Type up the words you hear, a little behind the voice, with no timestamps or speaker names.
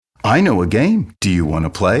I know a game. Do you want to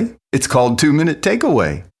play? It's called 2-Minute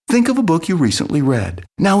Takeaway. Think of a book you recently read.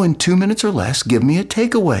 Now in 2 minutes or less, give me a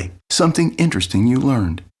takeaway, something interesting you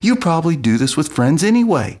learned. You probably do this with friends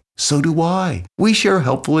anyway. So do I. We share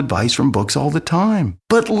helpful advice from books all the time.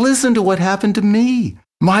 But listen to what happened to me.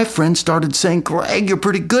 My friends started saying, Greg, you're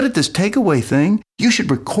pretty good at this takeaway thing. You should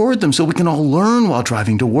record them so we can all learn while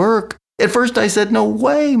driving to work. At first I said, no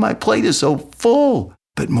way, my plate is so full.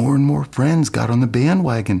 But more and more friends got on the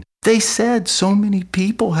bandwagon. They said so many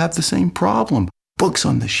people have the same problem. Books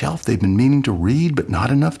on the shelf they've been meaning to read, but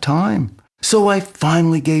not enough time. So I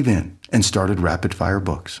finally gave in and started Rapid Fire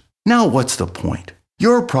Books. Now what's the point?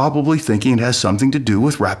 You're probably thinking it has something to do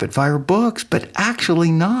with Rapid Fire Books, but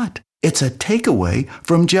actually not. It's a takeaway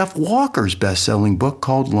from Jeff Walker's best-selling book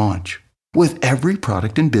called Launch. With every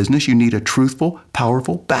product in business, you need a truthful,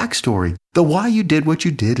 powerful backstory. The why you did what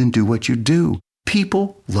you did and do what you do.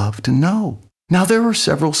 People love to know. Now, there are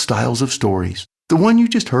several styles of stories. The one you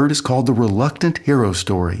just heard is called the reluctant hero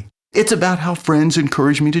story. It's about how friends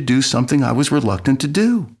encouraged me to do something I was reluctant to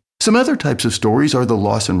do. Some other types of stories are the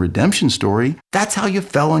loss and redemption story. That's how you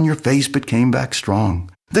fell on your face but came back strong.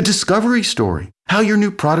 The discovery story, how your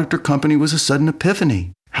new product or company was a sudden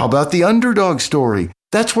epiphany. How about the underdog story?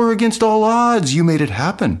 That's where against all odds you made it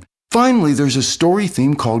happen. Finally, there's a story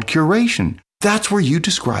theme called curation. That's where you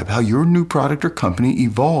describe how your new product or company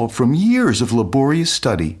evolved from years of laborious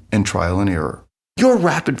study and trial and error. Your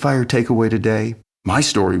rapid fire takeaway today: my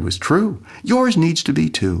story was true. Yours needs to be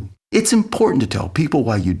too. It's important to tell people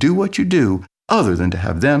why you do what you do, other than to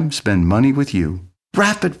have them spend money with you.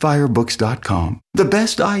 RapidFireBooks.com. The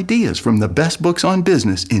best ideas from the best books on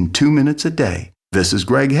business in 2 minutes a day. This is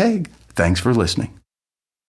Greg Hague. Thanks for listening.